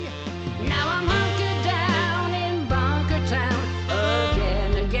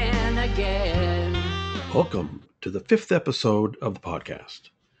Welcome to the fifth episode of the podcast.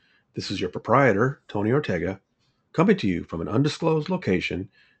 This is your proprietor, Tony Ortega, coming to you from an undisclosed location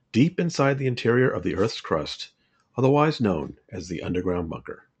deep inside the interior of the Earth's crust, otherwise known as the underground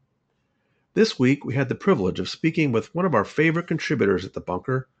bunker. This week, we had the privilege of speaking with one of our favorite contributors at the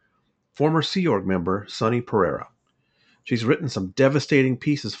bunker, former Sea Org member Sonny Pereira. She's written some devastating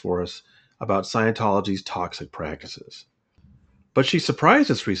pieces for us about Scientology's toxic practices. But she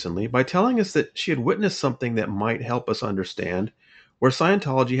surprised us recently by telling us that she had witnessed something that might help us understand where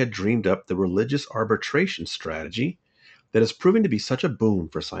Scientology had dreamed up the religious arbitration strategy that is proving to be such a boon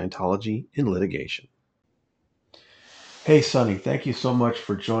for Scientology in litigation. Hey, Sonny, thank you so much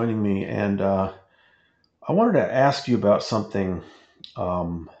for joining me. And I wanted to ask you about something.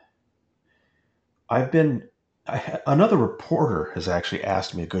 Um, I've been, another reporter has actually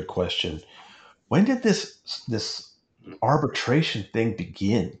asked me a good question. When did this arbitration thing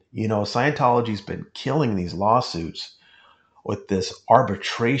begin? You know, Scientology's been killing these lawsuits with this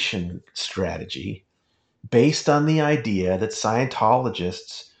arbitration strategy based on the idea that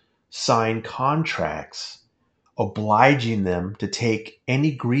Scientologists sign contracts obliging them to take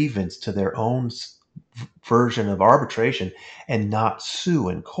any grievance to their own version of arbitration and not sue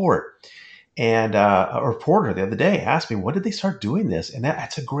in court. And a reporter the other day asked me, when did they start doing this? And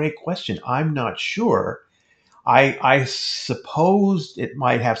that's a great question. I'm not sure. I suppose it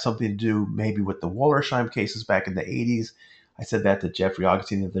might have something to do maybe with the Wallersheim cases back in the 80s. I said that to Jeffrey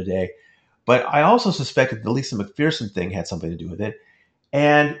Augustine the other day. But I also suspected the Lisa McPherson thing had something to do with it.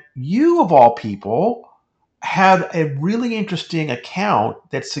 And you, of all people, had a really interesting account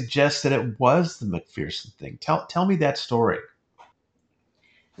that suggests that it was the McPherson thing. Tell me that story.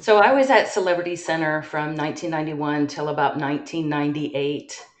 So I was at Celebrity Center from 1991 till about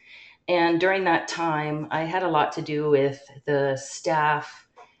 1998. And during that time, I had a lot to do with the staff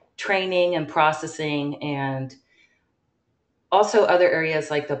training and processing and also other areas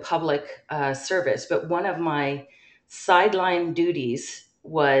like the public service. But one of my sideline duties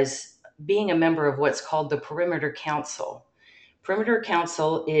was being a member of what's called the Perimeter Council. Perimeter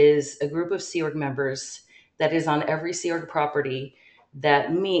Council is a group of Sea Org members that is on every Sea Org property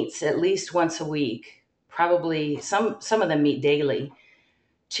that meets at least once a week. Probably some of them meet daily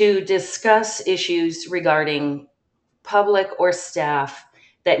to discuss issues regarding public or staff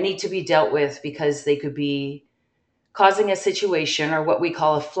that need to be dealt with because they could be causing a situation or what we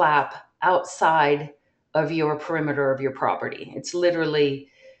call a flap outside of your perimeter of your property. It's literally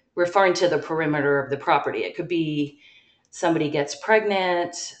referring to the perimeter of the property. It could be somebody gets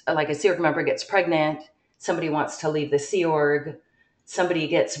pregnant, like a Sea Org member gets pregnant, somebody wants to leave the Sea Org, somebody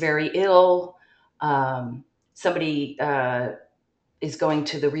gets very ill, somebody is going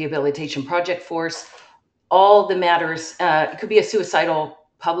to the rehabilitation project force. All the matters, it could be a suicidal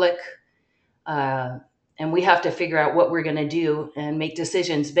public, uh, and we have to figure out what we're going to do and make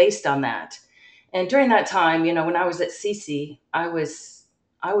decisions based on that. And during that time, you know, when I was at CC, I was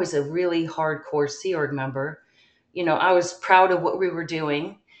a really hardcore Sea Org member. You know, I was proud of what we were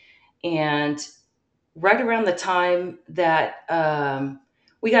doing. And right around the time that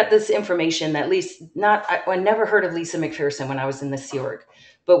we got this information, that I never heard of Lisa McPherson when I was in the Sea Org,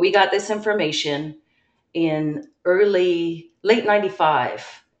 but we got this information in late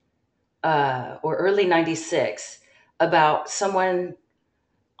 95 or early 96 about someone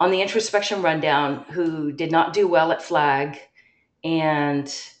on the introspection rundown who did not do well at Flag.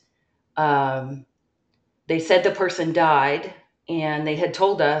 And um, they said the person died, and they had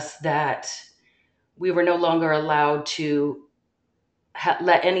told us that we were no longer allowed to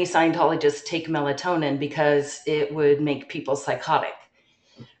let any Scientologists take melatonin because it would make people psychotic.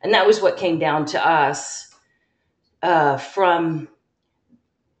 And that was what came down to us from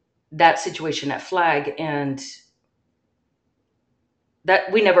that situation at Flag. And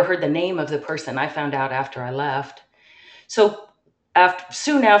that we never heard the name of the person. I found out after I left. So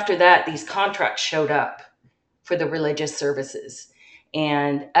soon after that, these contracts showed up for the religious services.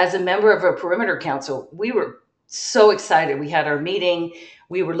 And as a member of a perimeter council, we were so excited. We had our meeting,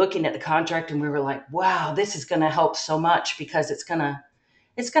 we were looking at the contract, and we were like, wow, this is going to help so much because it's going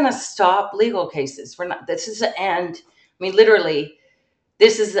to stop legal cases. This is the end. I mean, literally,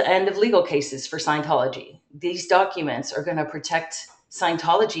 this is the end of legal cases for Scientology. These documents are going to protect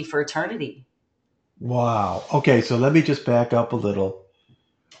Scientology for eternity. Wow. Okay, so let me just back up a little.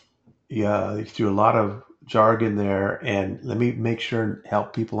 Yeah, you threw a lot of jargon there, and let me make sure and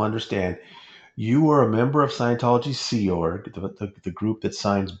help people understand. You were a member of Scientology Sea Org, the group that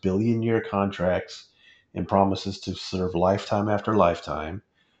signs billion-year contracts and promises to serve lifetime after lifetime.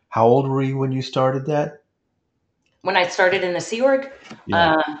 How old were you when you started that? When I started in the Sea Org,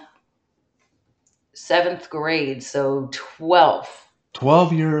 Yeah. uh, seventh grade, so 12.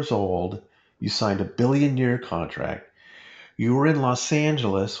 12 years old. You signed a billion-year contract. You were in Los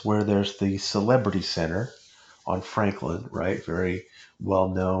Angeles, where there's the Celebrity Center on Franklin, right? Very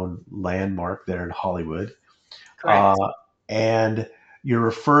well-known landmark there in Hollywood. Correct. Uh, and you're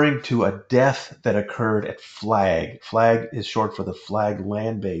referring to a death that occurred at Flag. Flag is short for the Flag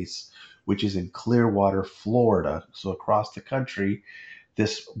Land Base, which is in Clearwater, Florida. So across the country,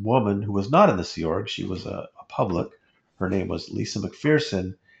 this woman who was not in the Sea Org, she was a public, her name was Lisa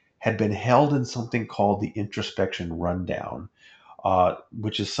McPherson, had been held in something called the Introspection Rundown,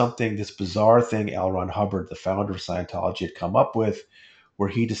 which is something, this bizarre thing L. Ron Hubbard, the founder of Scientology, had come up with, where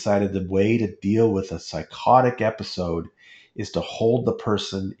he decided the way to deal with a psychotic episode is to hold the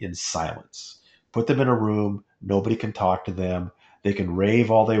person in silence. Put them in a room, nobody can talk to them, they can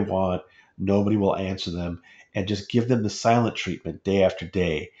rave all they want, nobody will answer them, and just give them the silent treatment day after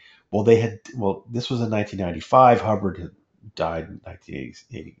day. This was in 1995. Hubbard had died in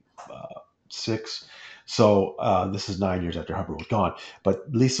 1986. So this is 9 years after Hubbard was gone. But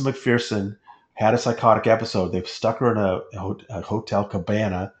Lisa McPherson had a psychotic episode. They stuck her in a hotel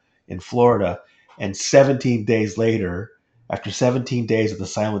cabana in Florida. And 17 days later, after 17 days of the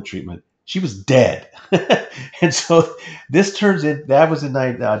silent treatment, she was dead. And so this turns in, that was in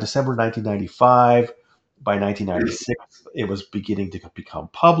December 1995. By 1996, it was beginning to become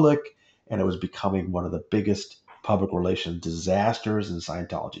public, and it was becoming one of the biggest public relations disasters in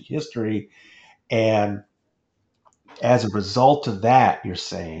Scientology history. And as a result of that, you're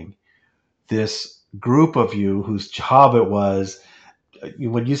saying this group of you whose job it was,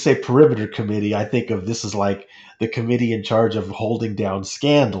 when you say perimeter committee, I think of this as like the committee in charge of holding down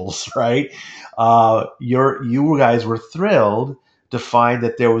scandals, right? You guys were thrilled to find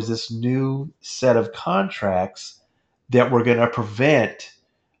that there was this new set of contracts that were going to prevent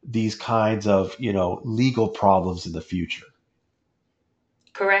these kinds of, legal problems in the future.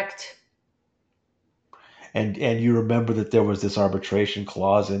 Correct. And you remember that there was this arbitration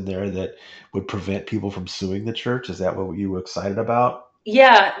clause in there that would prevent people from suing the church. Is that what you were excited about?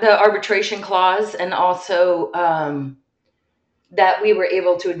 Yeah, the arbitration clause, and also that we were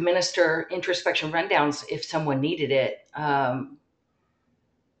able to administer introspection rundowns if someone needed it.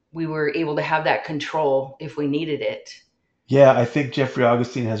 We were able to have that control if we needed it. Yeah, I think Jeffrey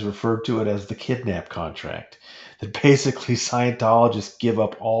Augustine has referred to it as the kidnap contract. That basically Scientologists give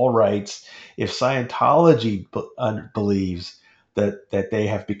up all rights. If Scientology believes that they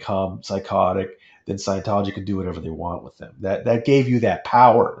have become psychotic, then Scientology can do whatever they want with them. That gave you that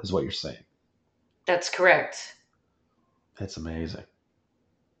power, is what you're saying. That's correct. That's amazing.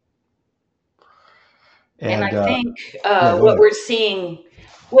 And And I think yeah, go ahead. what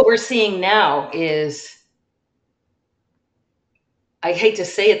we're seeing now is, I hate to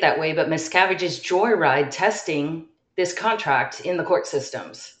say it that way, but Miscavige's joyride testing this contract in the court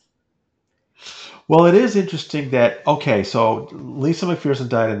systems. Well, it is interesting that, okay, so Lisa McPherson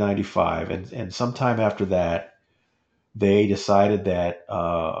died in 95, and sometime after that, they decided that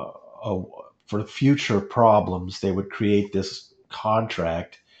for future problems, they would create this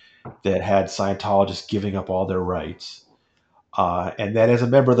contract that had Scientologists giving up all their rights. And that, as a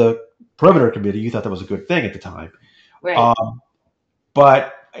member of the Perimeter Committee, you thought that was a good thing at the time. Right. Um,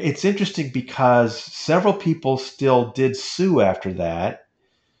 but it's interesting because several people still did sue after that.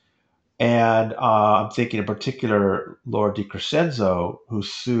 And I'm thinking in particular Laura DiCrescenzo, who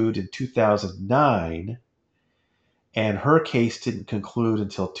sued in 2009, and her case didn't conclude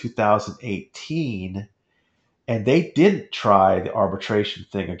until 2018, and they didn't try the arbitration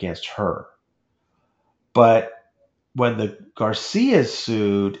thing against her. But when the Garcias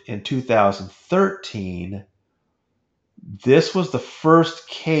sued in 2013, this was the first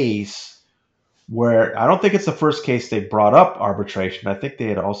case where, I don't think it's the first case they brought up arbitration. I think they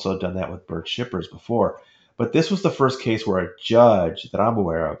had also done that with Bert Shippers before. But this was the first case where a judge that I'm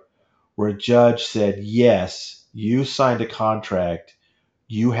aware of, where a judge said, yes, you signed a contract.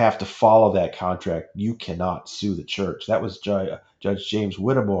 You have to follow that contract. You cannot sue the church. That was Judge James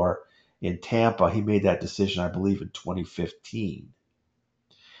Whittemore in Tampa. He made that decision, I believe, in 2015.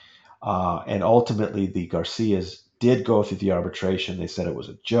 And ultimately, the Garcias did go through the arbitration. They said it was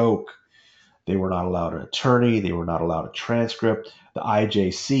a joke. They were not allowed an attorney. They were not allowed a transcript. The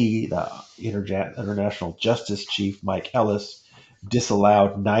IJC, the International Justice Chief, Mike Ellis,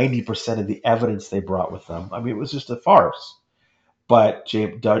 disallowed 90% of the evidence they brought with them. I mean, it was just a farce. But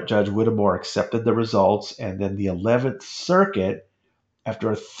Judge Whittemore accepted the results, and then the 11th Circuit,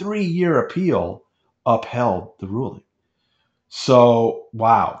 after a 3-year appeal, upheld the ruling. So,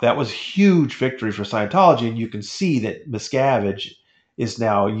 wow, that was huge victory for Scientology, and you can see that Miscavige is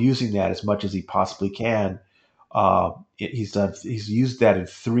now using that as much as he possibly can. He's used that in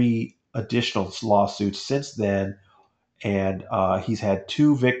three additional lawsuits since then, and he's had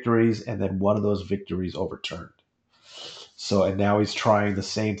two victories, and then one of those victories overturned. So, and now he's trying the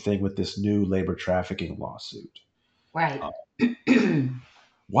same thing with this new labor trafficking lawsuit. Right. Uh,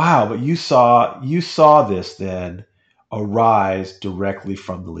 wow, but you saw this then arise directly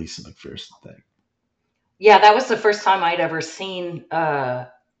from the Lisa McPherson thing. Yeah, that was the first time I'd ever seen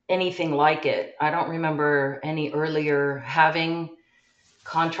anything like it. I don't remember any earlier having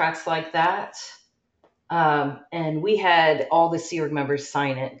contracts like that. And we had all the Sea Org members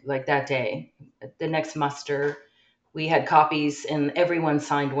sign it like that day. The next muster, we had copies and everyone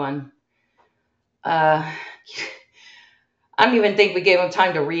signed one. Uh, I don't even think we gave them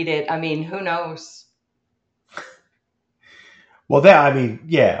time to read it. I mean, who knows? Well, that I mean,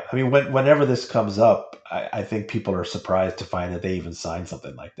 yeah, I mean, whenever this comes up, I think people are surprised to find that they even signed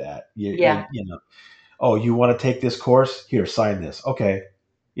something like that. Yeah, You know, oh, you want to take this course? Here, sign this. Okay,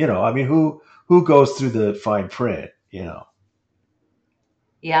 I mean, who goes through the fine print?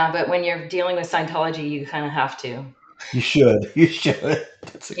 yeah, but when you're dealing with Scientology, you kind of have to. You should, you should.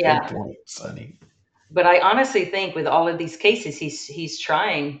 That's a good Yeah, point, Sonny. but I honestly think with all of these cases, he's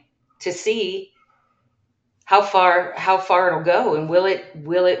trying to see how far it'll go, and will it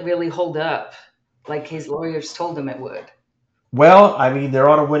really hold up, like his lawyers told him it would. Well, I mean, they're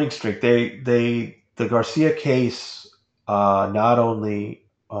on a winning streak. The Garcia case not only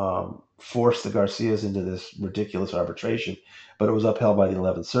forced the Garcias into this ridiculous arbitration, but it was upheld by the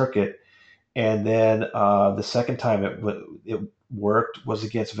 11th Circuit. And then the second time it worked was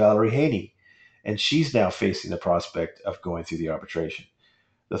against Valerie Haney, and she's now facing the prospect of going through the arbitration.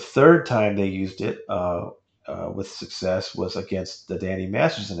 The third time they used it with success was against the Danny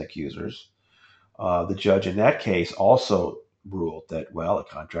Masterson accusers. The judge in that case also ruled that, well, a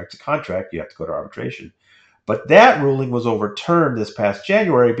contract's a contract, you have to go to arbitration. But that ruling was overturned this past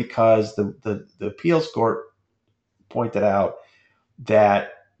January because the appeals court pointed out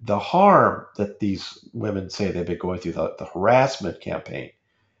that the harm that these women say they've been going through, the harassment campaign,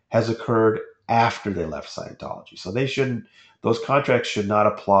 has occurred after they left Scientology. So those contracts should not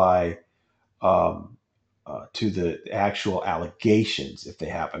apply um, to the actual allegations if they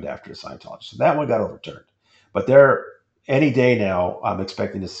happened after Scientology. So that one got overturned. But they're any day now, I'm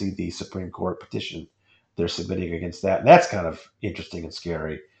expecting to see the Supreme Court petition they're submitting against that. And that's kind of interesting and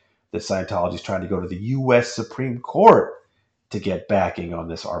scary that Scientology is trying to go to the U.S. Supreme Court to get backing on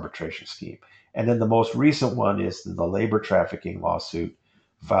this arbitration scheme. And then the most recent one is the labor trafficking lawsuit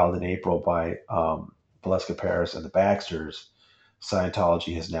filed in April by Valeska Paris and the Baxters.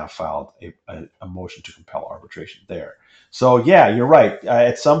 Scientology has now filed a motion to compel arbitration there. So, yeah, you're right.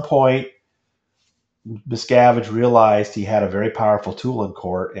 At some point, Miscavige realized he had a very powerful tool in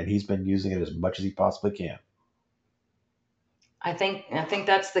court, and he's been using it as much as he possibly can. I think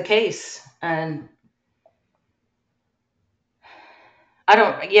that's the case, and I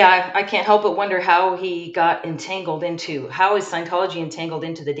don't. Yeah, I can't help but wonder how he got entangled into. How is Scientology entangled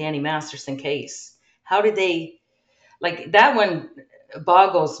into the Danny Masterson case? How did they like that one?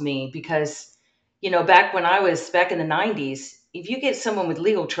 Boggles me because back when I was back in the '90s, if you get someone with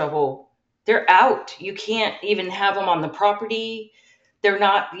legal trouble, they're out. You can't even have them on the property. They're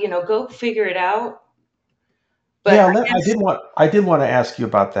not. Go figure it out. But Yeah, I guess I did want to ask you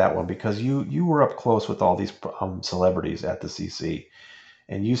about that one because you were up close with all these celebrities at the CC,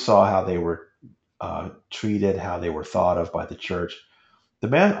 and you saw how they were treated, how they were thought of by the church. The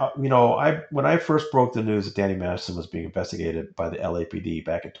man, I when I first broke the news that Danny Masterson was being investigated by the LAPD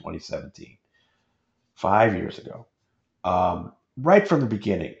back in 2017, 5 years ago, right from the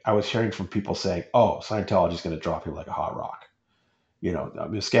beginning, I was hearing from people saying, "Oh, Scientology is going to drop him like a hot rock."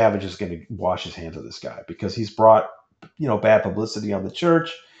 Miscavige is going to wash his hands of this guy because he's brought, bad publicity on the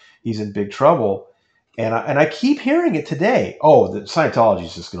church. He's in big trouble. And I keep hearing it today. Oh, the Scientology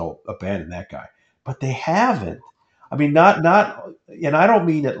is just going to abandon that guy. But they haven't. I mean, not, and I don't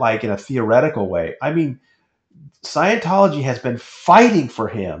mean it like in a theoretical way. I mean, Scientology has been fighting for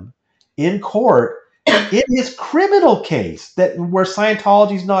him in court in his criminal case that where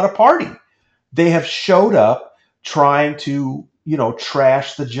Scientology is not a party. They have showed up trying to,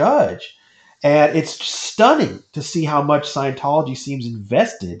 trash the judge. And it's stunning to see how much Scientology seems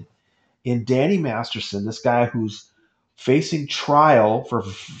invested in Danny Masterson, this guy who's facing trial for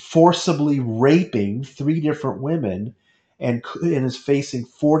forcibly raping three different women and is facing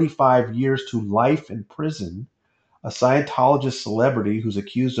 45 years to life in prison, a Scientologist celebrity who's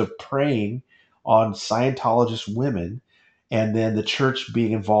accused of preying on Scientologist women, and then the church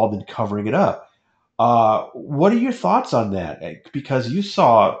being involved in covering it up. What are your thoughts on that? Because you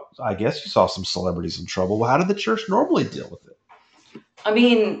saw, I guess you saw some celebrities in trouble. Well, how did the church normally deal with it? I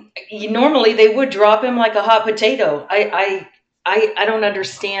mean, normally they would drop him like a hot potato. I don't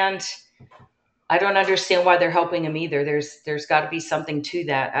understand. I don't understand why they're helping him either. There's got to be something to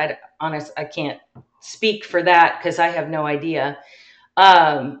that. I can't speak for that because I have no idea.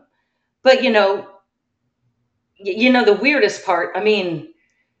 Um, but the weirdest part. I mean,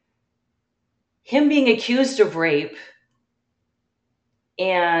 him being accused of rape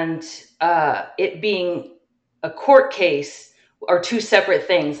and it being a court case are two separate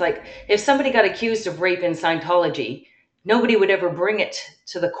things. Like if somebody got accused of rape in Scientology, nobody would ever bring it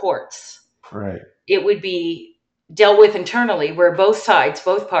to the courts. Right. It would be dealt with internally, where both sides,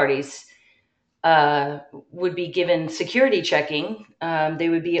 both parties, would be given security checking. They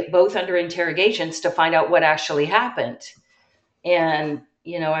would be both under interrogations to find out what actually happened. And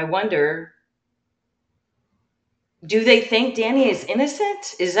I wonder, do they think Danny is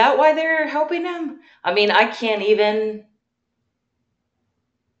innocent? Is that why they're helping him? I mean,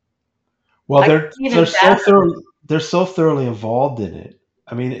 Well, I can't they're even so fathom. thoroughly involved in it.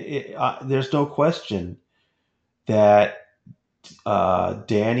 I mean, there's no question that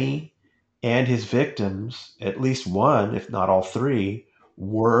Danny and his victims, at least one, if not all three,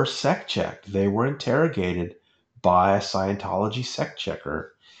 were sect checked. They were interrogated by a Scientology sect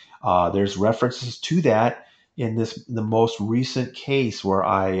checker. There's references to that in the most recent case where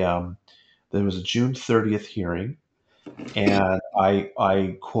there was a June 30th hearing, and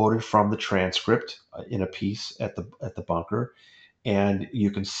I quoted from the transcript in a piece at the bunker, and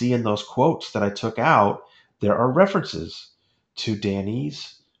you can see in those quotes that I took out there are references to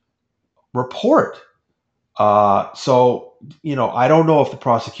Danny's report. So, I don't know if the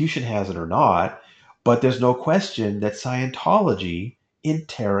prosecution has it or not, but there's no question that Scientology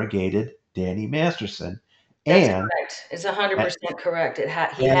interrogated Danny Masterson, That's and correct. It's 100% correct. He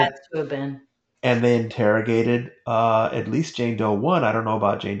has and to have been. and they interrogated at least Jane Doe 1. I don't know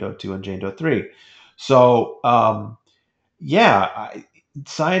about Jane Doe 2 and Jane Doe 3. So, yeah,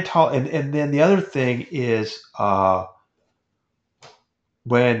 Scientology, and then the other thing is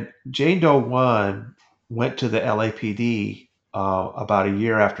when Jane Doe 1 went to the LAPD about a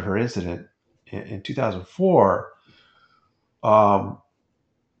year after her incident in 2004, um,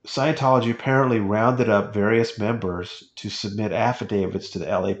 Scientology apparently rounded up various members to submit affidavits to the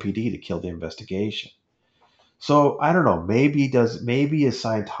LAPD to kill the investigation. So I don't know. Maybe is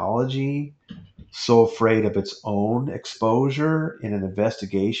Scientology so afraid of its own exposure in an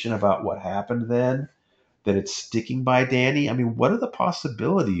investigation about what happened then that it's sticking by Danny? I mean, what are the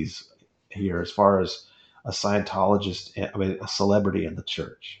possibilities here as far as a Scientologist, I mean, a celebrity in the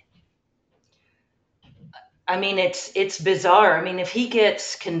church? I mean, it's bizarre. I mean, if he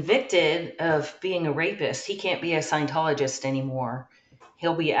gets convicted of being a rapist, he can't be a Scientologist anymore.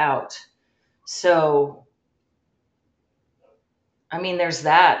 He'll be out. So, I mean, there's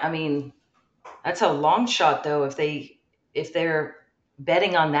that. I mean, that's a long shot though if they're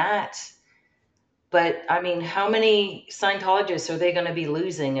betting on that. But I mean, how many Scientologists are they going to be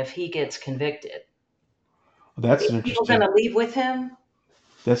losing if he gets convicted? That's Are an people going interesting. to leave with him?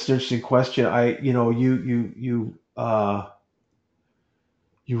 That's an interesting question.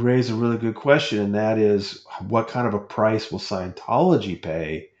 You raise a really good question, and that is, what kind of a price will Scientology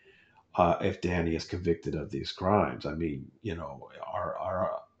pay if Danny is convicted of these crimes? I mean,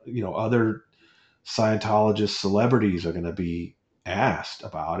 are other Scientologist celebrities are going to be asked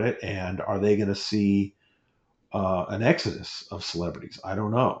about it, and are they going to see an exodus of celebrities? I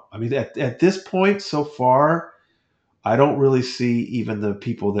don't know. I mean, at this point so far, I don't really see even the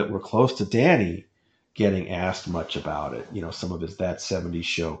people that were close to Danny getting asked much about it. Some of his That 70s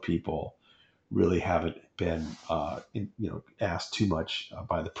Show people really haven't been, asked too much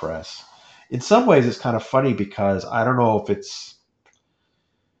by the press. In some ways, it's kind of funny because I don't know if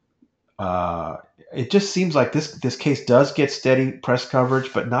uh, it just seems like this case does get steady press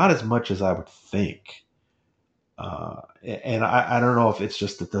coverage, but not as much as I would think. And I don't know if it's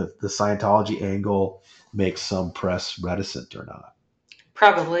just that the Scientology angle makes some press reticent or not.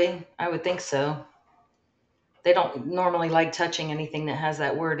 Probably. I would think so. They don't normally like touching anything that has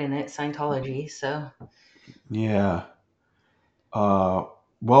that word in it, Scientology. So, Yeah. Uh,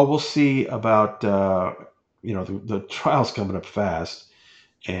 well, we'll see about the trial's coming up fast,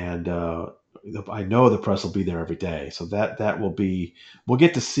 and I know the press will be there every day, so that will be we'll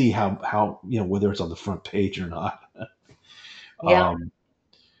get to see how whether it's on the front page or not. yeah. Um,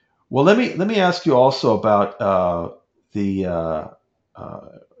 well, let me ask you also about the uh, uh,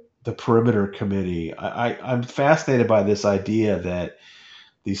 the perimeter committee. I'm fascinated by this idea that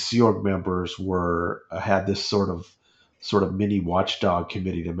these Sea Org members were had this sort of mini watchdog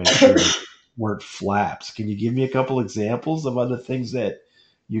committee to make sure they weren't flaps. Can you give me a couple examples of other things that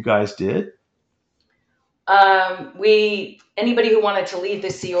you guys did? We anybody who wanted to leave the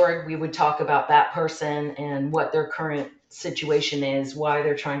Sea Org, we would talk about that person and what their current situation is, why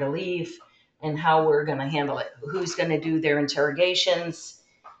they're trying to leave, and how we're going to handle it. Who's going to do their interrogations?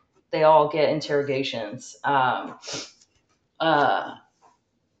 They all get interrogations. Uh,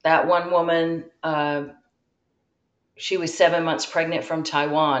 that one woman, she was 7 months pregnant from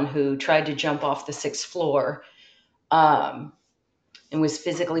Taiwan, who tried to jump off the sixth floor. Um, and was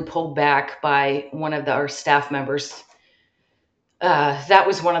physically pulled back by one of our staff members. That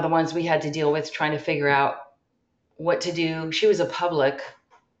was one of the ones we had to deal with, trying to figure out what to do. She was a public.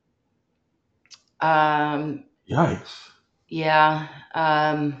 Um, Yikes! yeah.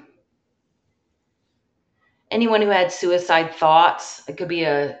 Anyone who had suicide thoughts, it could be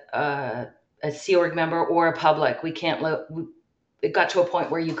a Sea Org member or a public. We can't let. It got to a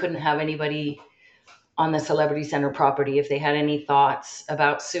point where you couldn't have anybody on the Celebrity Center property if they had any thoughts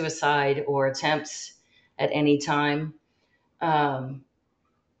about suicide or attempts at any time. Um,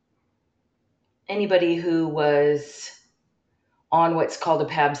 Anybody who was on what's called a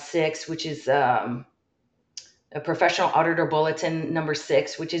PAB 6, which is a professional auditor bulletin number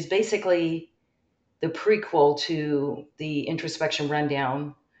 6, which is basically the prequel to the introspection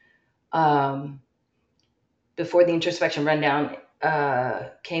rundown. Um, Before the introspection rundown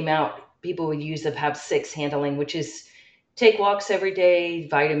came out, people would use the PAB 6 handling, which is take walks every day,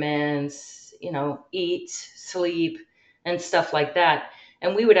 vitamins, eat, sleep, and stuff like that.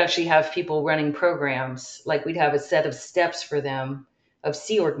 And we would actually have people running programs, like we'd have a set of steps for them of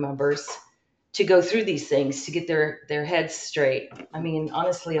Sea Org members to go through these things to get their heads straight. I mean,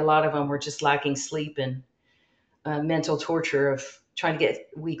 honestly, a lot of them were just lacking sleep and mental torture of trying to get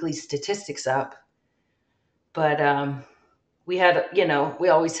weekly statistics up. But we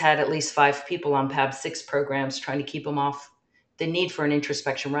always had at least 5 people on PAB 6 programs trying to keep them off the need for an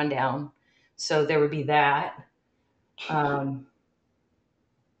introspection rundown. So there would be that. Um,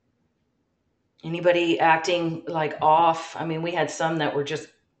 Anybody acting like off? I mean, we had some that were just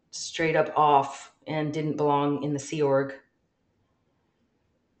straight up off and didn't belong in the Sea Org.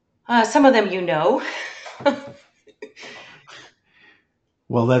 Some of them,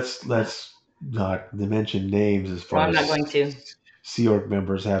 Well, let's not mention names as No, far I'm not as going to. Sea Org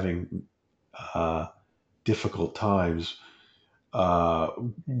members having uh, difficult times. Uh,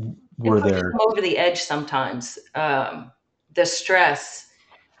 It were pushes there? them over the edge sometimes. The stress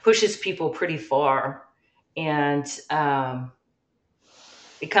pushes people pretty far, and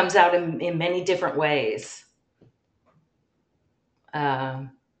it comes out in many different ways.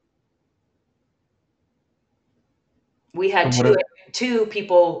 Um, we had And what? two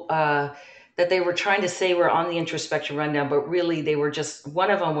people that they were trying to say were on the introspection rundown, but really they were just one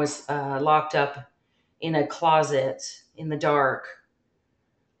of them was locked up in a closet in the dark.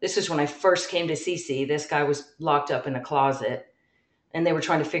 This is when I first came to CC. This guy was locked up in a closet, and they were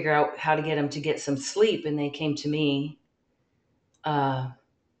trying to figure out how to get him to get some sleep. And they came to me, uh,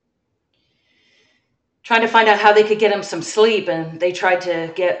 trying to find out how they could get him some sleep. And they tried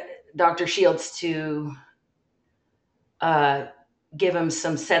to get Dr. Shields to uh, give him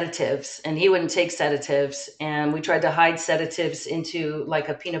some sedatives, and he wouldn't take sedatives. And we tried to hide sedatives into like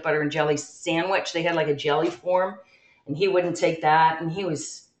a peanut butter and jelly sandwich. They had like a jelly form, and he wouldn't take that. And he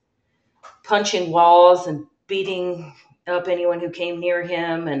was punching walls and beating up anyone who came near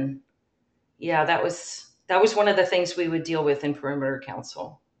him. And yeah, that was one of the things we would deal with in perimeter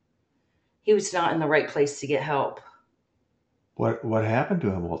council. He was not in the right place to get help. What happened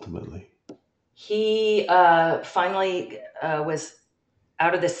to him ultimately? He finally was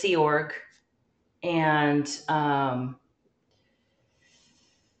out of the Sea Org, and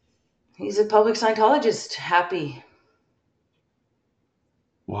he's a public Scientologist. Happy.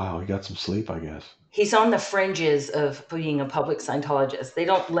 Wow, he got some sleep, I guess. He's on the fringes of being a public Scientologist. They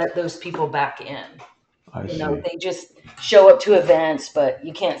don't let those people back in. I see. They just show up to events, but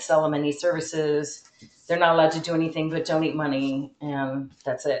you can't sell them any services. They're not allowed to do anything but donate money, and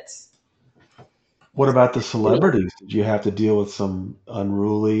that's it. What about the celebrities? Did you have to deal with some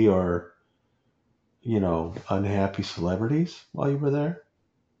unruly or unhappy celebrities while you were there?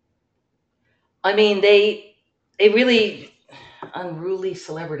 I mean, they really unruly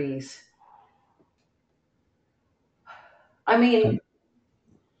celebrities. I mean, And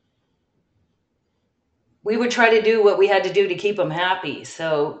we would try to do what we had to do to keep them happy.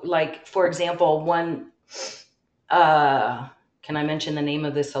 So, like for example, uh, can I mention the name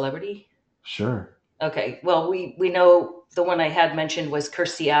of the celebrity? sure. Okay. Well, we know the one I had mentioned was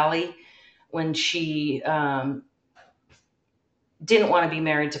Kirstie Alley when she didn't want to be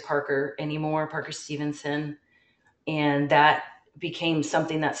married to Parker anymore, Parker Stevenson, and that became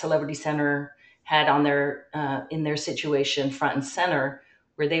something that Celebrity Center had on their in their situation front and center,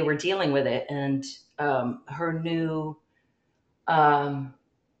 where they were dealing with it. And her new um,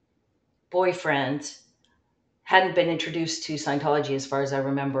 boyfriend hadn't been introduced to Scientology as far as I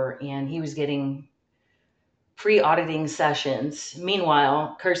remember, and he was getting free auditing sessions.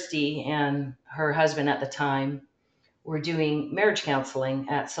 Meanwhile, Kirsty and her husband at the time were doing marriage counseling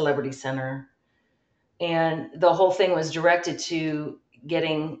at Celebrity Center. And the whole thing was directed to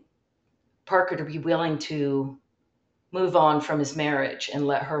getting Parker to be willing to move on from his marriage and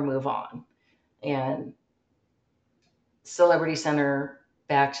let her move on. And Celebrity Center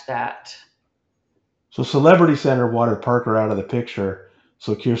backed that. So Celebrity Center wanted Parker out of the picture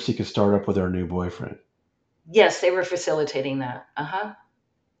so Kirsty could start up with her new boyfriend, Yes, they were facilitating that. Uh huh.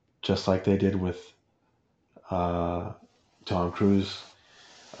 just like they did with uh, Tom Cruise.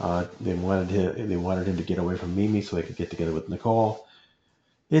 They wanted him to get away from Mimi so they could get together with Nicole.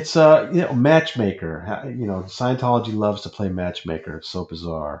 It's matchmaker. Scientology loves to play matchmaker. It's so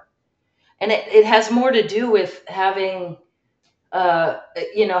bizarre. And it has more to do with having, how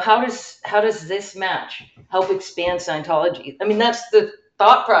does this match help expand Scientology? I mean, that's the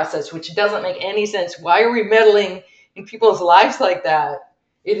thought process, which doesn't make any sense. Why are we meddling in people's lives like that?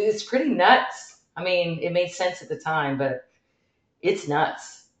 It is pretty nuts. I mean, it made sense at the time, but it's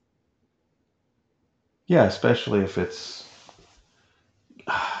nuts. Yeah, especially if it's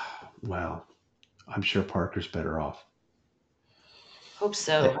well, I'm sure Parker's better off. Hope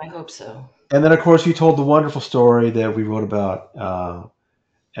so. I hope so. And then, of course, you told the wonderful story that we wrote about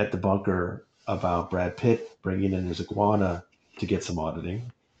at the bunker about Brad Pitt bringing in his iguana to get some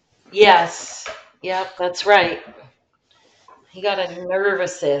auditing. Yes. Yep, that's right. He got a nerve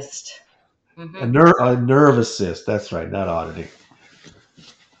assist. Hmm. A nerve assist. That's right, not auditing.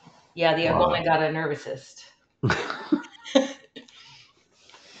 Yeah, the iguana Wow. got a nerve assist.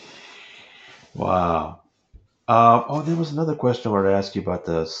 Wow. There was another question I wanted to ask you about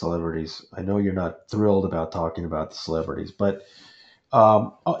the celebrities. I know you're not thrilled about talking about the celebrities, but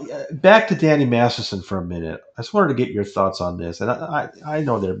back to Danny Masterson for a minute. I just wanted to get your thoughts on this. And I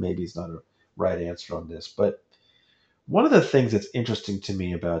know there maybe is not a right answer on this, but one of the things that's interesting to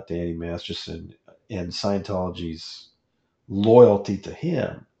me about Danny Masterson and Scientology's loyalty to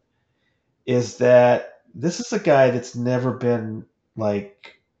him is that this is a guy that's never been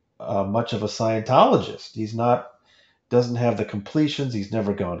like much of a Scientologist. He's not doesn't have the completions. He's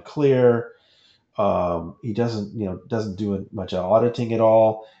never gone clear. He doesn't do much auditing at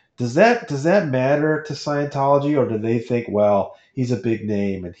all. Does that matter to Scientology, or do they think, well, he's a big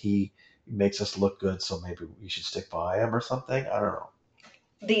name and he makes us look good, so maybe we should stick by him or something? I don't know.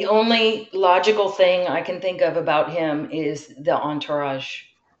 The only logical thing I can think of about him is the entourage,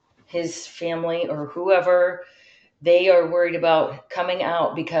 his family or whoever. They are worried about coming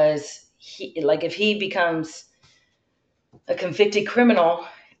out because like, if he becomes a convicted criminal,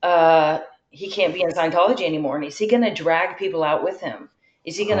 he can't be in Scientology anymore. And is he going to drag people out with him?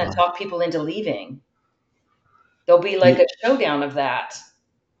 Is he going to Uh, talk people into leaving? There'll be like he a showdown of that.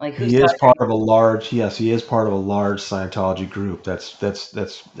 Like, whose he is side part of a large yes, he is part of a large Scientology group. That's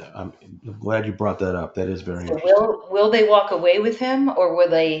I'm glad you brought that up. That is very So interesting. will they walk away with him, or will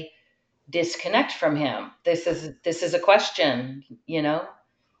they disconnect from him? This is a question, you know?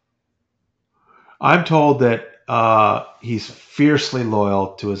 I'm told that he's fiercely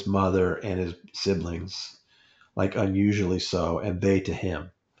loyal to his mother and his siblings, like unusually so, and they to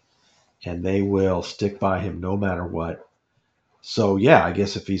him, and they will stick by him no matter what. So yeah, I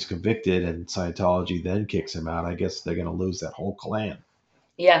guess if he's convicted and Scientology then kicks him out, I guess they're going to lose that whole clan.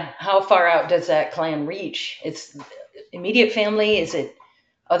 Yeah, how far out does that clan reach? It's immediate family, is it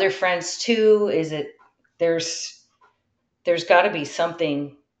other friends too? Is it there's there's got to be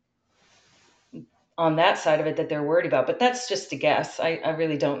something on that side of it that they're worried about, but that's just a guess. I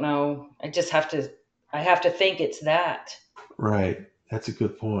really don't know. I have to think it's that. Right, that's a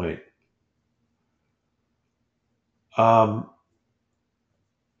good point. Um,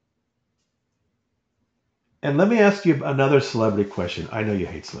 and let me ask you another celebrity question. I know you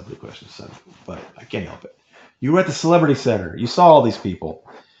hate celebrity questions, son, but I can't help it. You were at the Celebrity Center. You saw all these people.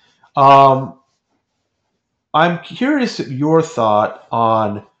 Um, I'm curious your thought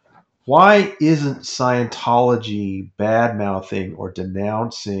on why isn't Scientology bad mouthing or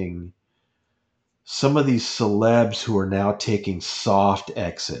denouncing some of these celebs who are now taking soft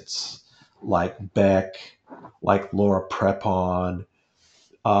exits, like Beck, like Laura Prepon,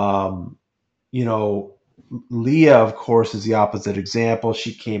 um, you know, Leah, of course, is the opposite example.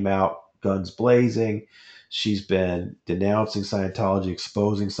 She came out guns blazing. She's been denouncing Scientology,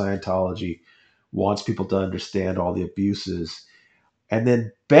 exposing Scientology, wants people to understand all the abuses. And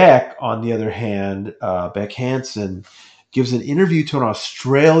then Beck, on the other hand, Beck Hansen, gives an interview to an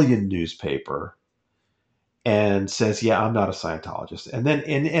Australian newspaper and says, "Yeah, I'm not a Scientologist," and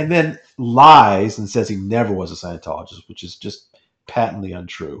then lies and says he never was a Scientologist, which is just patently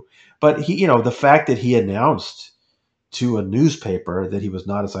untrue. But the fact that he announced to a newspaper that he was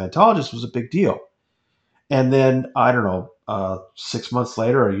not a Scientologist was a big deal. And then I don't know, 6 months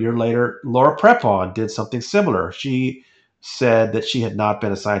later, a year later, Laura Prepon did something similar. She said that she had not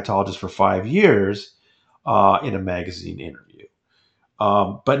been a Scientologist for 5 years in a magazine interview.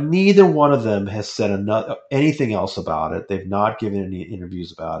 But neither one of them has said anything else about it. They've not given any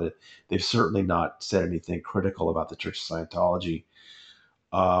interviews about it. They've certainly not said anything critical about the Church of Scientology.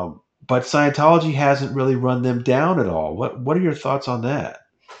 But Scientology hasn't really run them down at all. What are your thoughts on that?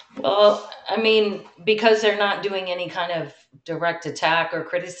 Well, I mean, because they're not doing any kind of direct attack or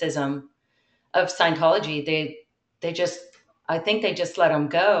criticism of Scientology, they just, I think they just let them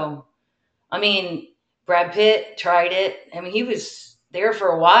go. I mean, Brad Pitt tried it. I mean, he was there for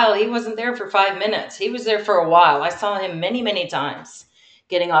a while. He wasn't there for 5 minutes. He was there for a while. I saw him many, many times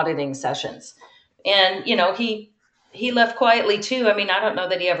getting auditing sessions, and he left quietly too. I mean, I don't know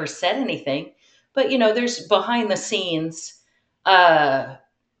that he ever said anything, but there's behind the scenes uh,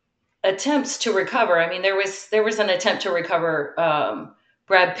 attempts to recover. I mean, there was an attempt to recover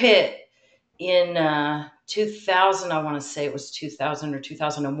Brad Pitt in 2000. I want to say it was 2000 or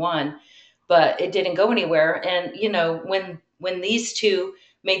 2001, but it didn't go anywhere. And when these two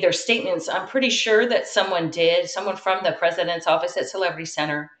made their statements, I'm pretty sure that someone from the president's office at Celebrity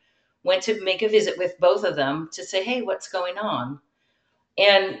Center went to make a visit with both of them to say, hey, what's going on,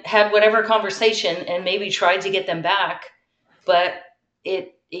 and had whatever conversation and maybe tried to get them back, but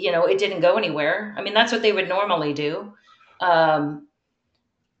it didn't go anywhere. I mean, that's what they would normally do. um,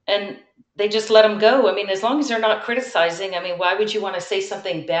 and they just let them go. I mean, as long as they're not criticizing, I mean, why would you want to say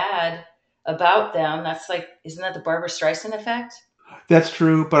something bad about them? That's like, isn't that the Barbara Streisand effect? That's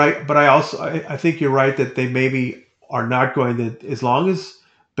true, but I also I think you're right that they maybe are not going to, as long as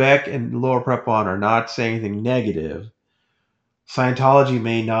Beck and Laura Prepon are not saying anything negative. Scientology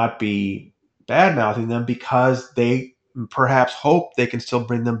may not be bad mouthing them because they perhaps hope they can still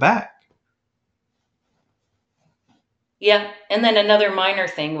bring them back. Yeah. And then another minor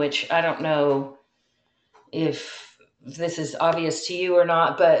thing, which I don't know if this is obvious to you or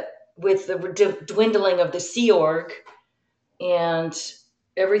not, but with the dwindling of the Sea Org, and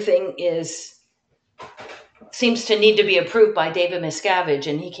everything is seems to need to be approved by David Miscavige,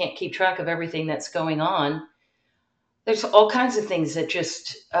 and he can't keep track of everything that's going on. There's all kinds of things that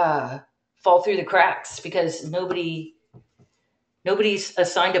just fall through the cracks because nobody's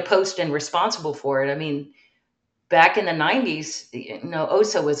assigned a post and responsible for it. I mean, back in the 90s,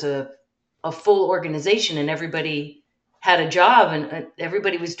 OSA was a full organization, and everybody had a job, and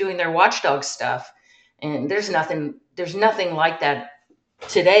everybody was doing their watchdog stuff. And there's nothing like that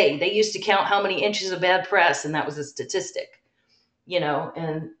today. They used to count how many inches of bad press, and that was a statistic.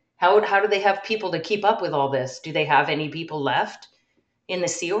 And how do they have people to keep up with all this? Do they have any people left in the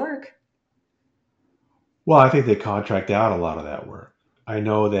Sea Org? Well, I think they contract out a lot of that work. I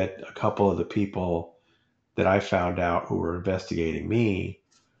know that a couple of the people that I found out who were investigating me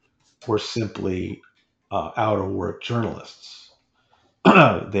were simply out of work journalists.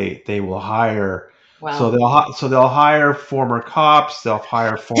 They will hire, Wow. so they'll hire former cops, they'll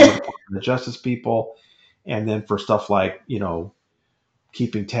hire former Department of Justice people, and then for stuff like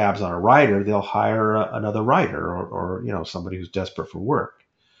keeping tabs on a writer, they'll hire another writer, or somebody who's desperate for work.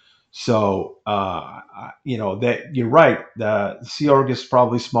 So that you're right. The Sea Org is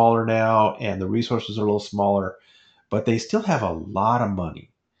probably smaller now, and the resources are a little smaller, but they still have a lot of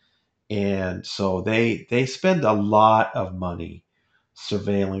money, and so they spend a lot of money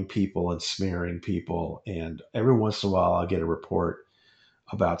surveilling people and smearing people. And every once in a while, I'll get a report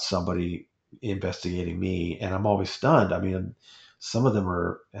about somebody investigating me, and I'm always stunned. I mean, some of them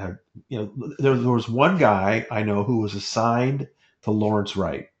there was one guy I know who was assigned to Lawrence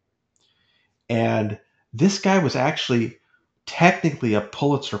Wright, and this guy was actually technically a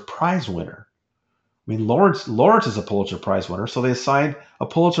Pulitzer Prize winner. I mean, Lawrence is a Pulitzer Prize winner, so they assigned a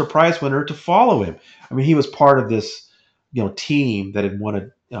Pulitzer Prize winner to follow him. I mean, he was part of this team that had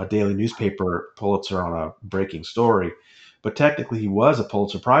won a daily newspaper Pulitzer on a breaking story, but technically he was a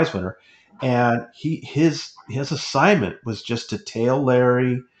Pulitzer Prize winner, and his assignment was just to tail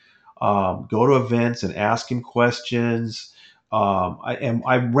Larry, go to events and ask him questions,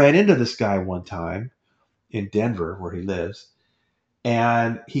 I ran into this guy one time in Denver where he lives,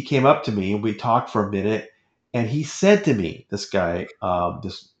 and he came up to me and we talked for a minute, and he said to me, this guy,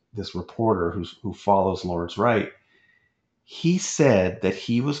 this reporter who follows Lawrence Wright, he said that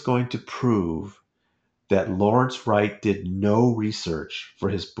he was going to prove that Lawrence Wright did no research for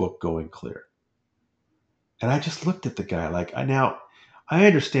his book Going Clear. And I just looked at the guy like, I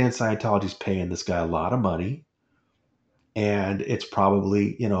understand Scientology's paying this guy a lot of money, and it's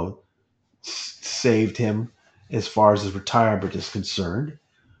probably, saved him as far as his retirement is concerned.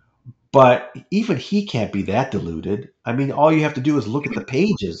 But even he can't be that deluded. I mean, all you have to do is look at the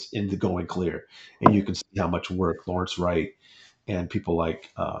pages in the Going Clear, and you can see how much work Lawrence Wright and people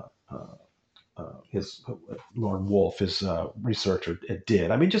like his Lauren Wolf, his researcher,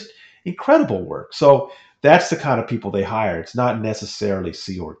 did. I mean, just incredible work. So that's the kind of people they hire. It's not necessarily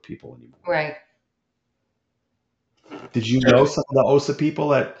Sea Org people anymore. Right. Did you know some of the OSA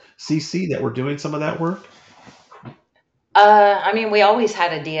people at CC that were doing some of that work? I mean, we always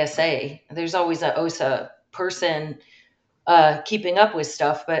had a DSA. There's always a OSA person keeping up with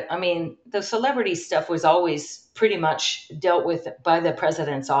stuff. But I mean, the celebrity stuff was always pretty much dealt with by the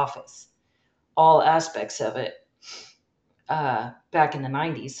president's office, all aspects of it, back in the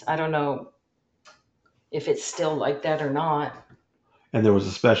 90s. I don't know if it's still like that or not. And there was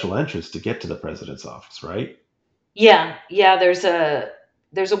a special entrance to get to the president's office, right? Yeah, yeah. There's a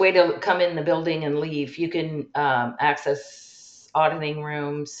way to come in the building and leave. You can access auditing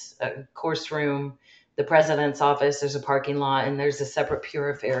rooms, a course room, the president's office. There's a parking lot, and there's a separate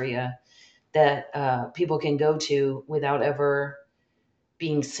purif area that people can go to without ever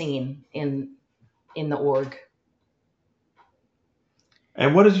being seen in the org.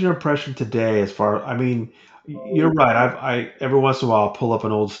 And what is your impression today as far, I mean, you're right. I every once in a while I'll pull up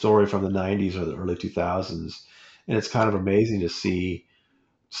an old story from the 90s or the early 2000s, and it's kind of amazing to see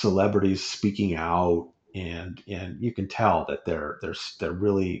celebrities speaking out, and you can tell that they're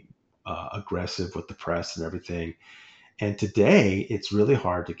really aggressive with the press and everything. And today it's really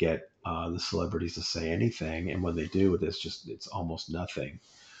hard to get the celebrities to say anything, and when they do, it's almost nothing.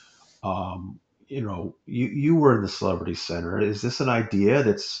 You were in the Celebrity Center. Is this an idea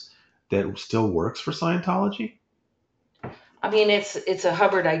that still works for Scientology? I mean, it's a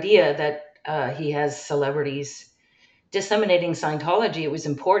Hubbard idea that he has celebrities disseminating Scientology. It was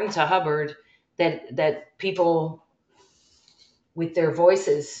important to Hubbard that people with their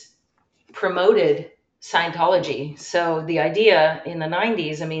voices promoted Scientology. So the idea in the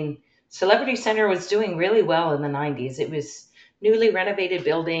 90s, I mean, Celebrity Center was doing really well in the 90s. It was newly renovated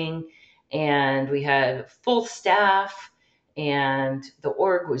building, and we had full staff, and the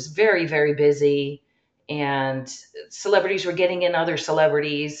org was very, very busy, and celebrities were getting in other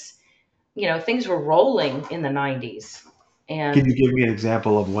celebrities. Things were rolling in the 90s. Can you And give me an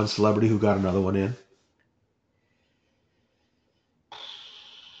example of one celebrity who got another one in?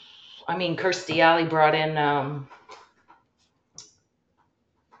 I mean, Kirstie Alley brought in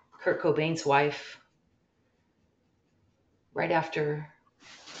Kurt Cobain's wife right after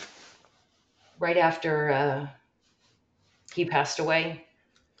right after he passed away.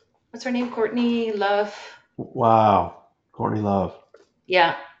 What's her name? Courtney Love. Wow, Courtney Love.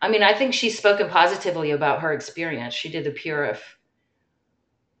 Yeah, I mean, I think she's spoken positively about her experience. She did the Purif.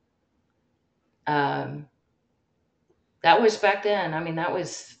 Um, that was back then. I mean, that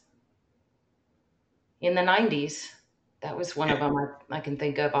was in the 90s. That was one of them I can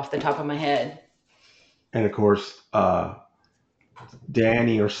think of off the top of my head. And of course,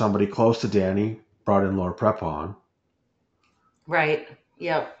 Danny or somebody close to Danny brought in Laura Prepon, Right.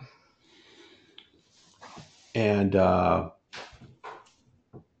 Yep. and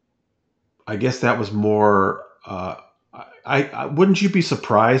I guess that was more. I wouldn't you be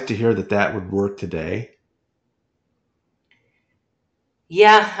surprised to hear that that would work today?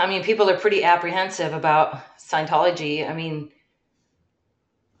 Yeah, I mean, people are pretty apprehensive about Scientology. I mean,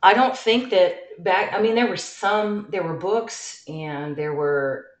 I don't think that back. I mean, there were books, and there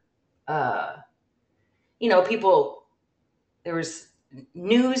were, uh, people. There was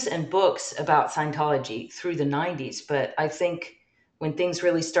news and books about Scientology through the 90s, but I think when things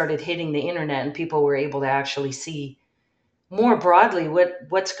really started hitting the internet and people were able to actually see more broadly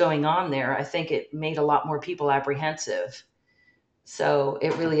what's going on there, I think it made a lot more people apprehensive. So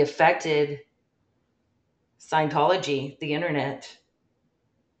it really affected Scientology. The internet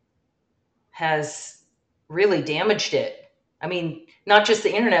has really damaged it. I mean, not just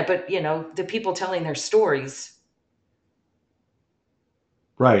the internet, but the people telling their stories.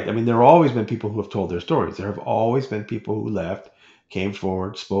 Right. I mean, there have always been people who have told their stories. There have always been people who left, came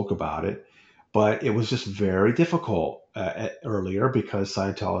forward, spoke about it. but it was just very difficult earlier because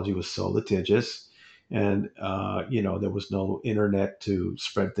Scientology was so litigious, and there was no internet to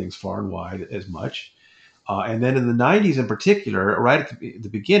spread things far and wide as much. And then in the 90s, in particular, right at the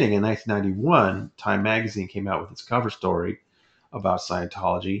beginning in 1991, Time Magazine came out with its cover story about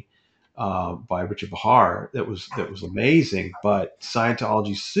Scientology by Richard Bahar. That was amazing. But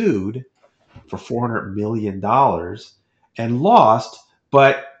Scientology sued for $400 million and lost,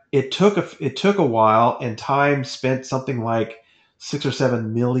 but it took a while, and Time spent something like $6 or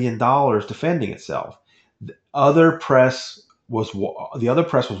 $7 million defending itself. Other press the other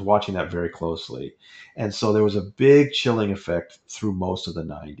press was watching that very closely, and so there was a big chilling effect through most of the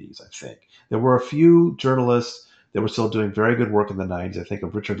 90s. I think there were a few journalists that were still doing very good work in the 90s. I think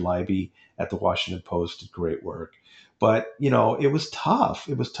of Richard Leiby at the Washington Post, did great work. But it was tough.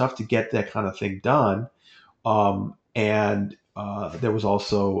 It was tough to get that kind of thing done. And there was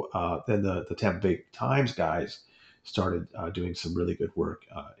also then the Tampa Bay Times guys started doing some really good work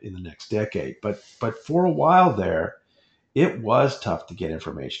in the next decade. But for a while there, it was tough to get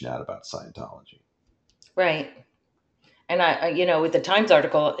information out about Scientology. Right. And with the Times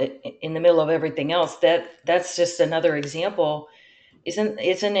article in the middle of everything else, that's just another example. Isn't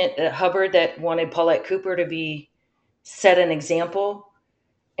it Hubbard that wanted Paulette Cooper to be set an example?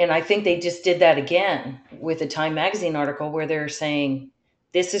 And I think they just did that again with the Time magazine article where they're saying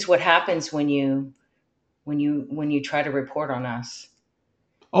this is what happens when you try to report on us.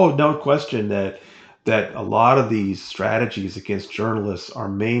 Oh, no question that a lot of these strategies against journalists are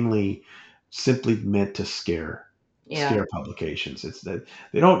mainly simply meant to Yeah. scare publications. It's that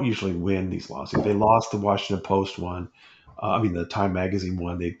they don't usually win these lawsuits. They lost the Washington Post one. I mean, the Time Magazine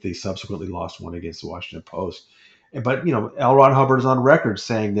one. They subsequently lost one against the Washington Post. But L. Ron Hubbard is on record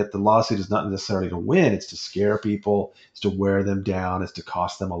saying that the lawsuit is not necessarily to win; it's to scare people, it's to wear them down, it's to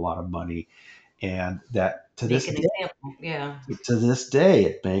cost them a lot of money, and that Make an example. Yeah. to this day,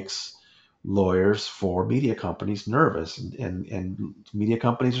 it makes lawyers for media companies nervous, and media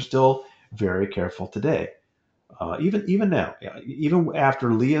companies are still very careful today. Even now, even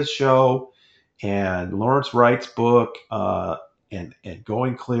after Leah's show and Lawrence Wright's book and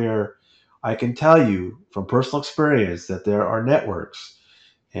Going Clear, I can tell you from personal experience that there are networks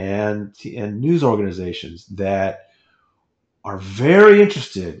and news organizations that are very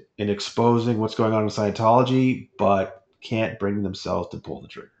interested in exposing what's going on in Scientology, but can't bring themselves to pull the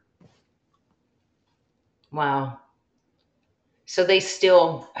trigger. Wow. So they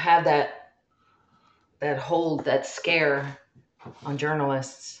still have that hold, that scare on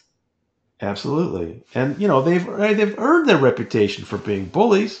journalists. Absolutely, and they've earned their reputation for being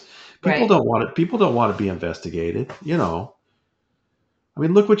bullies. People Right. don't want it. People don't want to be investigated. I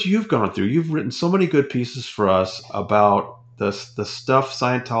mean, look what you've gone through. You've written so many good pieces for us about the stuff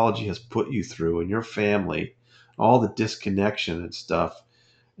Scientology has put you through and your family, all the disconnection and stuff,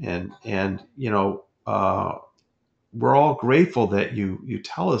 and we're all grateful that you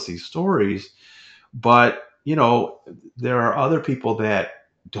tell us these stories. But there are other people that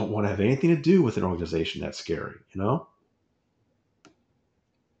don't want to have anything to do with an organization that's scary.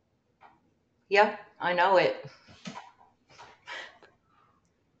 Yeah, I know it.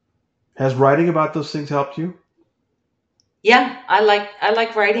 Has writing about those things helped you? Yeah, I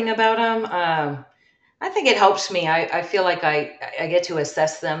like writing about them. I think it helps me. I feel like I get to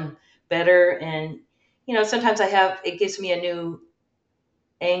assess them better, and sometimes it gives me a new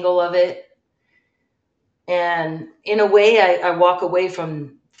angle of it, and in a way, I walk away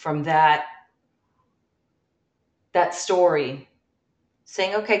from that story,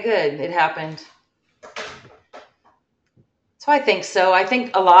 saying, "Okay, good, it happened." So I think so. I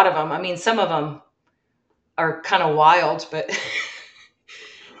think a lot of them. I mean, some of them are kind of wild, but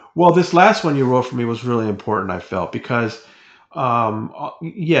Well, this last one you wrote for me was really important, I felt, because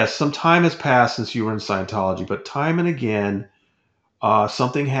yes, some time has passed since you were in Scientology, but time and again,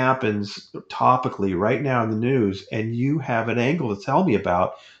 something happens topically right now in the news, and you have an angle to tell me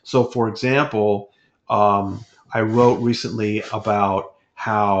about. So, for example, I wrote recently about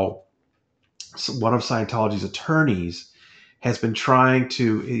how one of Scientology's attorneys has been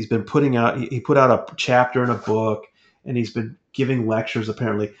he's been he put out a chapter in a book, and he's been giving lectures,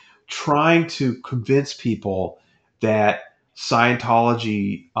 apparently trying to convince people that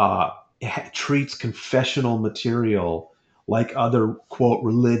Scientology treats confessional material like other, quote,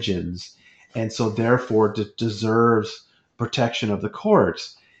 religions, and so therefore deserves protection of the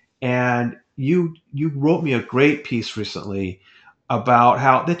courts. And you wrote me a great piece recently about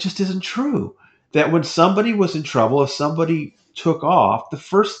how that just isn't true, that when somebody was in trouble, if somebody took off, the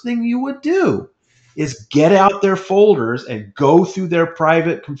first thing you would do is get out their folders and go through their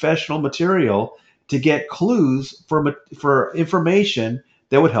private confessional material to get clues for information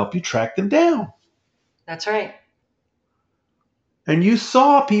that would help you track them down. That's right. And you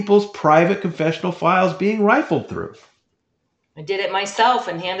saw people's private confessional files being rifled through. I did it myself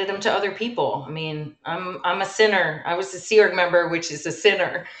and handed them to other people. I mean, I'm a sinner. I was a Sea Org member, which is a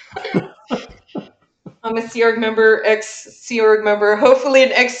sinner. I'm a Sea Org member, ex Sea Org member, hopefully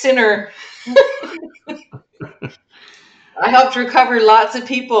an ex sinner. I helped recover lots of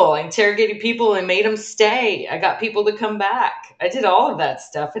people. I interrogated people and made them stay. I got people to come back. I did all of that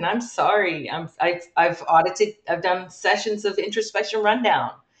stuff, and I'm sorry. I've audited. I've done sessions of introspection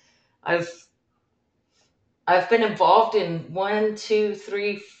rundown. I've I've been involved in one, two,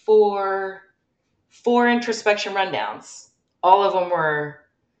 three, four introspection rundowns. All of them were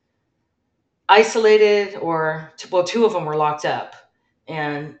isolated, or well, two of them were locked up,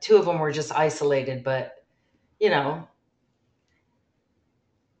 and two of them were just isolated. But you know,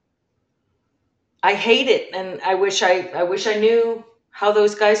 I hate it, and I wish I knew how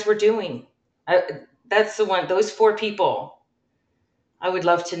those guys were doing. I, that's the one. Those four people, I would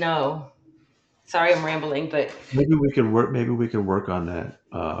love to know. Sorry, I'm rambling, but Maybe we can work. Maybe we can work on that.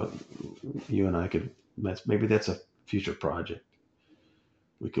 You and I could. Maybe that's a future project.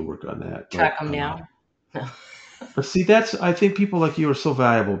 We could work on that. track them down. No. But see, that's. I think people like you are so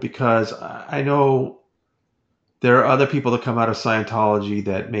valuable because I know there are other people that come out of Scientology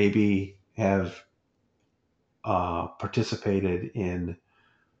that maybe have participated in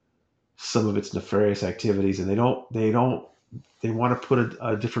some of its nefarious activities, and they want to put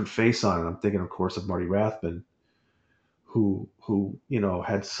a different face on it. I'm thinking, of course, of Marty Rathman, who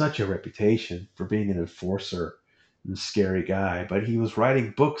had such a reputation for being an enforcer and a scary guy, but he was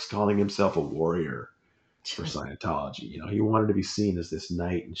writing books calling himself a warrior for Scientology. He wanted to be seen as this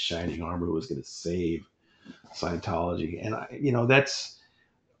knight in shining armor who was going to save Scientology, and that's.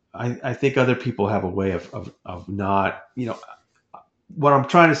 I think other people have a way of not. What I'm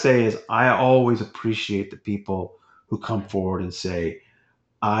trying to say is I always appreciate the people who come forward and say,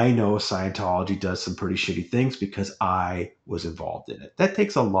 I know Scientology does some pretty shitty things because I was involved in it. That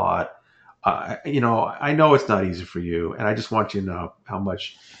takes a lot. I know it's not easy for you, and I just want you to know how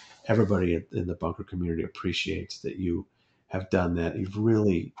much everybody in the bunker community appreciates that you have done that. You've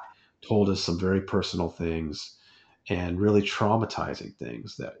really told us some very personal things and really traumatizing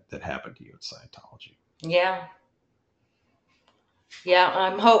things that happened to you in Scientology. Yeah,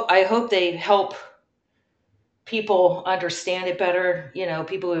 yeah. I hope they help people understand it better.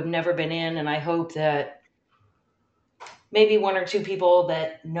 People who have never been in, and I hope that maybe one or two people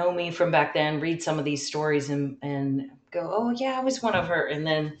that know me from back then read some of these stories and go, oh yeah, I was one of her. And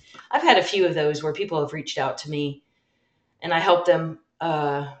then I've had a few of those where people have reached out to me and I help them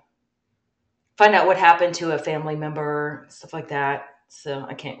find out what happened to a family member, stuff like that. So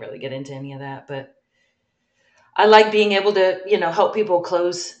I can't really get into any of that, but I like being able to, help people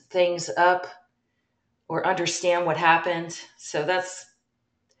close things up or understand what happened. So that's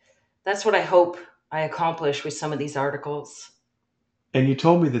what I hope I accomplish with some of these articles. And you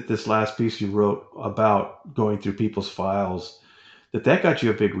told me that this last piece you wrote about going through people's files, that got you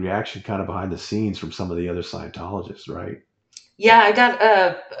a big reaction kind of behind the scenes from some of the other Scientologists, right? Yeah, I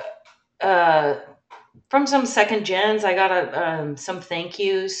got from some second gens. I got some thank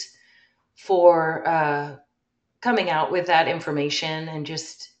yous for coming out with that information and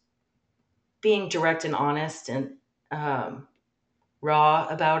just being direct and honest and um, raw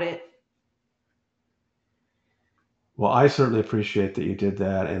about it. Well, I certainly appreciate that you did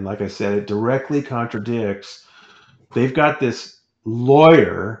that. And like I said, it directly contradicts. They've got this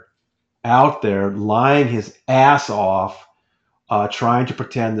lawyer out there lying his ass off, trying to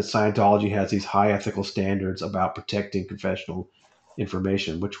pretend that Scientology has these high ethical standards about protecting confessional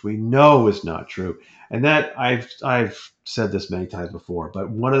information, which we know is not true. And that I've said this many times before, but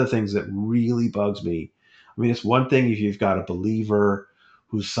one of the things that really bugs me, I mean, it's one thing if you've got a believer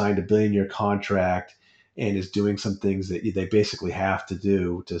who's signed a billion-year contract and is doing some things that they basically have to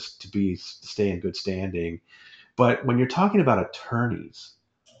do to stay in good standing. But when you're talking about attorneys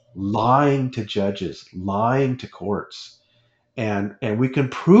lying to judges, lying to courts, and we can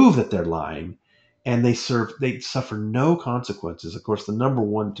prove that they're lying, and they suffer no consequences. Of course, the number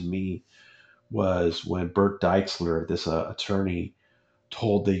one to me was when Bert Deitzler, this attorney,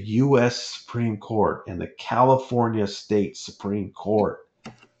 told the U.S. Supreme Court and the California State Supreme Court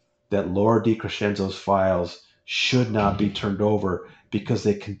that Laura DiCrescenzo's files should not be turned over because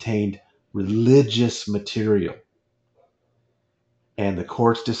they contained religious material. And the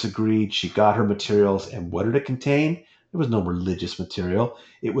courts disagreed. She got her materials, and what did it contain? There was no religious material.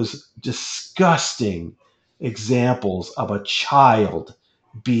 It was disgusting examples of a child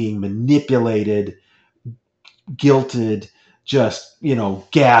being manipulated, guilted, just,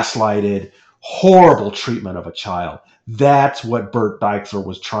 gaslighted, horrible treatment of a child. That's what Bert Deichler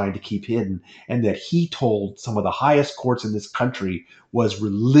was trying to keep hidden, and that he told some of the highest courts in this country was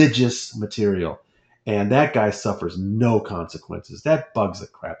religious material. And that guy suffers no consequences. That bugs the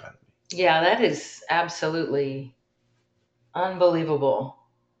crap out of me. Yeah, that is absolutely unbelievable.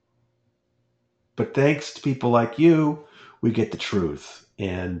 But thanks to people like you, we get the truth.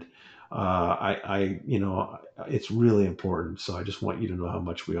 And it's really important. So I just want you to know how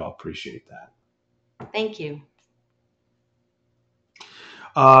much we all appreciate that. Thank you.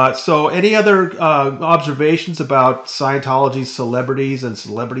 So, any other observations about Scientology's celebrities and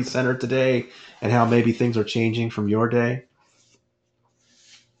Celebrity Center today, and how maybe things are changing from your day?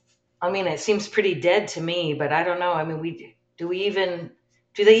 I mean, it seems pretty dead to me, but I don't know. I mean, do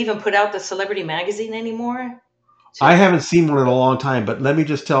they even put out the celebrity magazine anymore? I To haven't seen one in a long time, but let me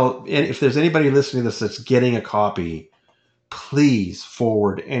just tell, if there's anybody listening to this that's getting a copy, please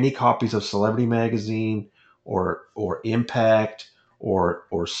forward any copies of Celebrity Magazine or Impact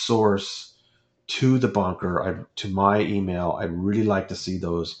or Source to the bunker, to my email. I'd really like to see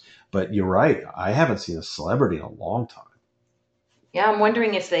those. But you're right, I haven't seen a celebrity in a long time. Yeah, I'm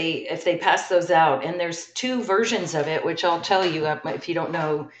wondering if they pass those out. And there's two versions of it, which I'll tell you if you don't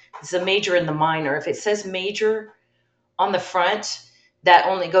know. It's a major and the minor. If it says major on the front, that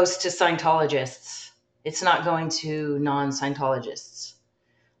only goes to Scientologists. It's not going to non-Scientologists.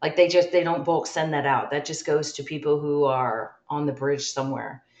 Like they don't bulk send that out. That just goes to people who are on the bridge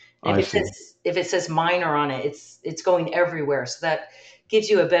somewhere. And I see. if it says minor on it, it's going everywhere. So that gives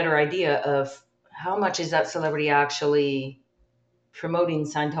you a better idea of how much is that celebrity actually promoting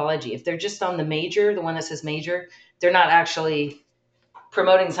Scientology. If they're just on the major, the one that says major, they're not actually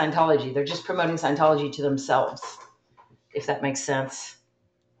promoting Scientology. They're just promoting Scientology to themselves, if that makes sense.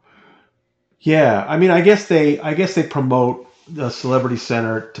 Yeah, I mean, I guess they promote the Celebrity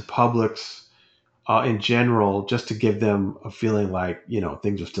Center to publics in general, just to give them a feeling like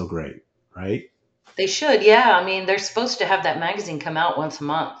things are still great, right? They should, yeah. I mean, they're supposed to have that magazine come out once a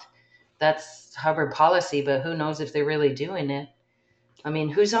month. That's Hubbard policy, but who knows if they're really doing it. I mean,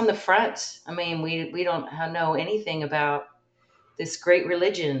 who's on the front? I mean, we don't know anything about this great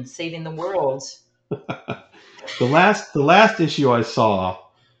religion saving the world. The last issue I saw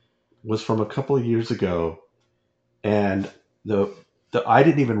was from a couple of years ago, and the I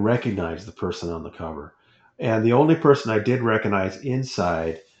didn't even recognize the person on the cover, and the only person I did recognize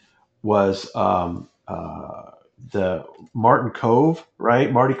inside was the Martin Cove,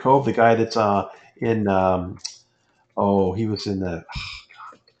 right? Marty Cove, the guy that's in he was in the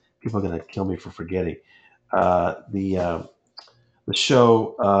people are gonna kill me for forgetting the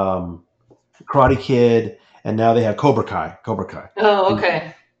show Karate Kid, and now they have Cobra Kai. Cobra Kai. Oh,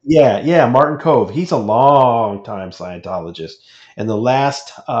 okay. Yeah, yeah, Martin Cove. He's a long time Scientologist, and the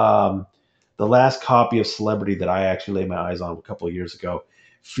last copy of Celebrity that I actually laid my eyes on a couple of years ago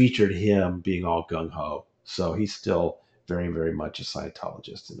featured him being all gung ho. So he's still very, very much a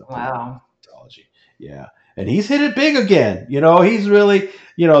Scientologist and a promoter Wow. of Scientology. Yeah, and he's hit it big again. He's really,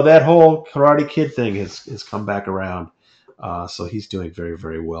 that whole Karate Kid thing has come back around. So he's doing very,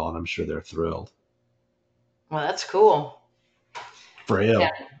 very well, and I'm sure they're thrilled Well, that's cool. for Yeah. him.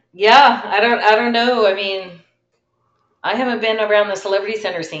 Yeah, I don't know. I mean, I haven't been around the celebrity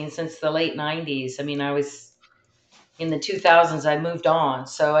center scene since the late 90s. I mean, I was in the 2000s, I moved on.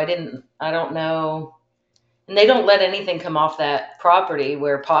 So I don't know. And they don't let anything come off that property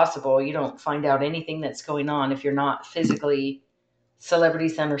where possible. You don't find out anything that's going on if you're not physically celebrity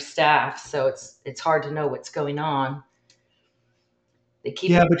center staff. So it's hard to know what's going on. They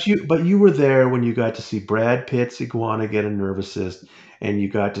keep Yeah, it. but you were there when you got to see Brad Pitt's iguana get a nervous cyst, and you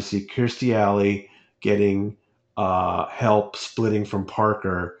got to see Kirstie Alley getting help splitting from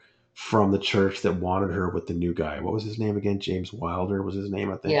Parker from the church that wanted her with the new guy. What was his name again? James Wilder was his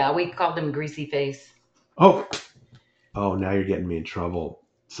name, I think. Yeah, we called them greasy face. Oh, oh, now you're getting me in trouble,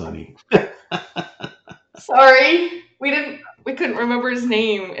 Sonny. Sorry. We couldn't remember his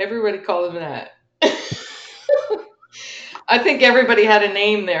name. Everybody called him that. I think everybody had a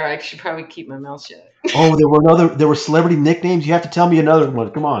name there. I should probably keep my mouth shut. Oh, there were celebrity nicknames. You have to tell me another one.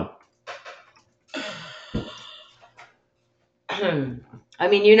 Come on. I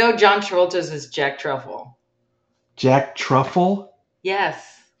mean, John Travolta's is Jack Truffle. Jack Truffle.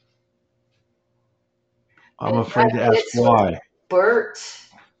 Yes. I'm And Brad afraid to ask Pitt's was why. Bert.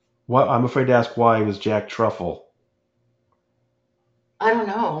 What? I'm afraid to ask why it was Jack Truffle. I don't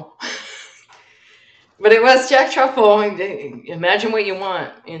know. But it was Jack Truffle. Imagine what you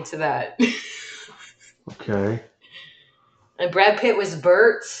want into that. Okay. And Brad Pitt was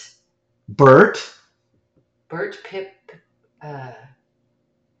Bert. Bert. Bert Pip. Uh,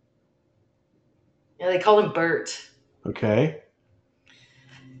 yeah, they called him Bert. Okay.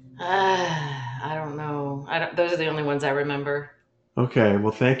 I don't know. I don't. Those are the only ones I remember. Okay.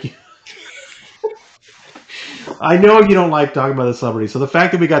 Well, thank you. I know you don't like talking about the celebrity, so the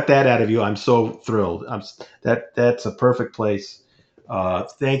fact that we got that out of you, I'm so thrilled. That's a perfect place.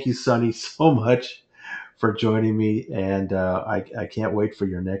 Thank you, Sonny, so much for joining me, and I can't wait for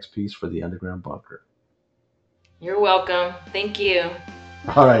your next piece for the Underground Bunker. You're welcome. Thank you.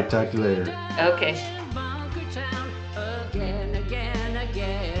 All right, talk to you later. Okay.